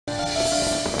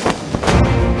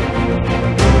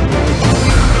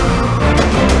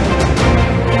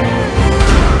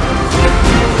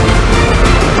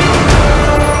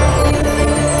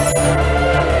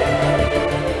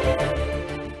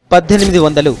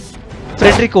1800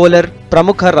 Frederick ఓలర్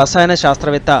ప్రముఖ రసాయన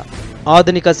శాస్త్రవేత్త.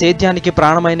 ఆధునిక సేద్యానికి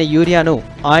ప్రాణమైన యూరియాను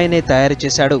ఆయనే తయారు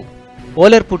చేశాడు.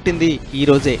 ఓలర్ పుట్టింది ఈ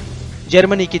రోజే.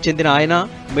 జర్మనీకి చెందిన ఆయన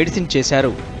మెడిసిన్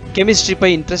చేశారు.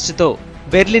 కెమిస్ట్రీపై ఇంట్రెస్ట్తో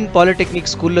బెర్లిన్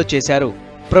పాలిటెక్నిక్ స్కూల్లో చేశారు.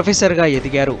 ప్రొఫెసర్గా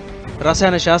ఎదిగారు.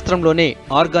 రసాయన శాస్త్రంలోనే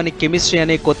ఆర్గానిక్ కెమిస్ట్రీ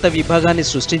అనే కొత్త విభాగాన్ని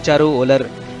సృష్టించారు ఓలర్.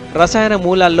 రసాయన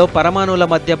మూలాల్లో పరమాణువుల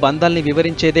మధ్య బంధాల్ని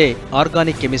వివరించేదే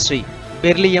organic chemistry.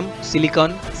 Beryllium,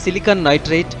 silicon, silicon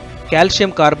nitrate,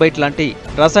 calcium carbide లాంటి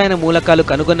రసాయన మూలకాలు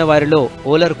కనుగొన్న వారిలో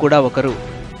ఓలర్ కూడా ఒకరు.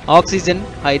 ఆక్సిజన్,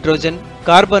 హైడ్రోజన్,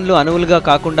 కార్బన్లు అణువులుగా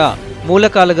కాకుండా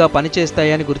మూలకాలుగా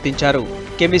పనిచేస్తాయని గుర్తించారు.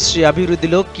 కెమిస్ట్రీ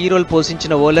అభివృద్ధిలో కీరోల్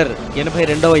పోషించిన ఓలర్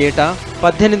 82వ ఏట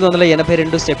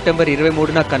 1882 సెప్టెంబర్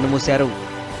 23న కన్నుమూశారు.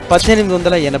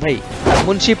 1880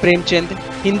 మున్షీ ప్రేమ్చంద్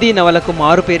హిందీ నవలకు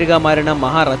మారుపేరుగా మారిన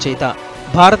మహారచయిత.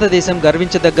 భారతదేశం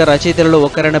గర్వించదగ్గ రచయితలలో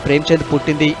ఒకరైన ప్రేమ్చంద్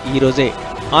పుట్టింది ఈ రోజే.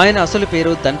 ఆయన అసలు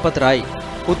పేరు ధన్పత్ రాయ్.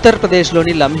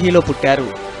 ఉత్తరప్రదేశ్లోని లంహీలో పుట్టారు.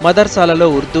 మదర్సాలలో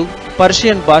ఉర్దూ,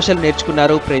 పర్షియన్ భాషలు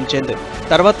నేర్చుకున్నారు ప్రేమ్చంద్.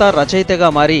 తర్వాత రచయితగా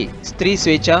మారి స్త్రీ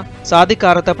స్వేచ్ఛ,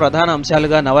 సాధికారత ప్రధాన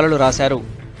అంశాలుగా నవలలు రాశారు.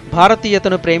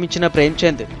 భారతీయతను ప్రేమించిన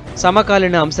ప్రేమ్చంద్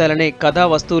సమకాలీన అంశాలనే కథా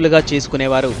వస్తువులుగా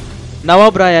చేసుకునేవారు.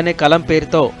 నవాబ్ రాయ్ అనే కలం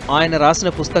పేరుతో ఆయన రాసిన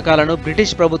పుస్తకాలను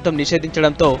బ్రిటిష్ ప్రభుత్వం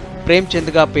నిషేధించడంతో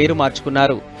ప్రేమ్చంద్గా పేరు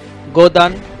మార్చుకున్నారు.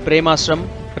 గోదాన్, ప్రేమాశ్రమ్,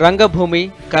 రంగభూమి,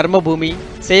 కర్మభూమి,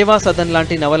 సేవా సదన్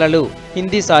లాంటి నవలలు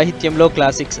హిందీ సాహిత్యంలో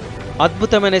క్లాసిక్స్.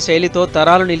 అద్భుతమైన శైలితో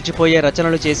తరాలు నిలిచిపోయే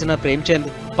రచనలు చేసిన ప్రేమ్చంద్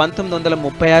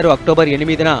 1936 అక్టోబర్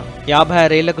 8న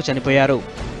 56 ఏళ్లకు చనిపోయారు.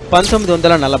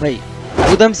 1940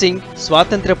 ఉధమ్ సింగ్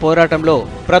స్వాతంత్ర్య పోరాటంలో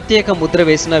ప్రత్యేక ముద్ర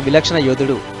వేసిన విలక్షణ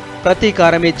యోధుడు.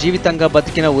 ప్రతీకారమే జీవితంగా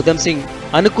బతికిన ఉధమ్ సింగ్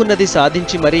అనుకున్నది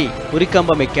సాధించి మరీ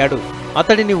ఉరికంబమెక్కాడు.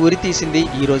 అతడిని ఉరితీసింది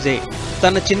ఈ రోజే.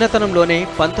 తన చిన్నతనంలోనే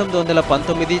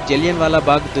 1919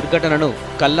 జలియన్వాలాబాగ్ దుర్ఘటనను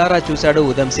కల్లారా చూశాడు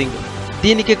ఉధమ్ సింగ్.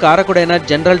 దీనికి కారకుడైన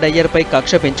జనరల్ డయ్యర్పై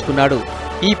కక్ష పెంచుకున్నాడు.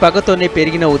 ఈ పగతోనే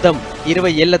పెరిగిన ఉధమ్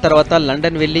 20 ఏళ్ల తర్వాత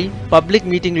లండన్ వెళ్లి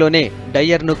పబ్లిక్ మీటింగ్లోనే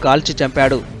డయ్యర్ను కాల్చి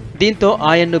చంపాడు. దీంతో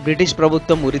ఆయన్ను బ్రిటిష్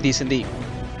ప్రభుత్వం ఉరితీసింది.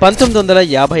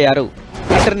 1956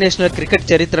 ఇంటర్నేషనల్ క్రికెట్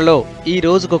చరిత్రలో ఈ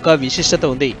రోజుకొక విశిష్టత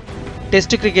ఉంది.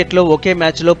 టెస్టు క్రికెట్లో ఒకే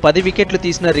మ్యాచ్లో 10 వికెట్లు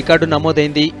తీసిన రికార్డు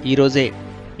నమోదైంది ఈ రోజే.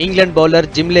 ఇంగ్లాండ్ బౌలర్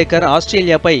జిమ్ లేకర్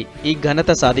ఆస్ట్రేలియాపై ఈ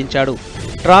ఘనత సాధించాడు.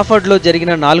 ట్రాఫర్డ్లో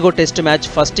జరిగిన 4వ టెస్టు మ్యాచ్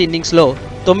ఫస్ట్ ఇన్నింగ్స్లో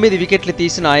 9 వికెట్లు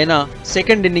తీసిన ఆయన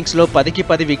సెకండ్ ఇన్నింగ్స్లో 10కి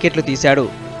 10 వికెట్లు తీశాడు.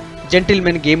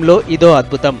 జెంటిల్మెన్ గేమ్లో ఇదో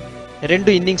అద్భుతం.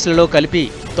 2 ఇన్నింగ్స్లలో కలిపి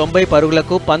 90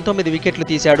 పరుగులకు 19 వికెట్లు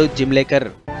తీశాడు జిమ్ లేకర్.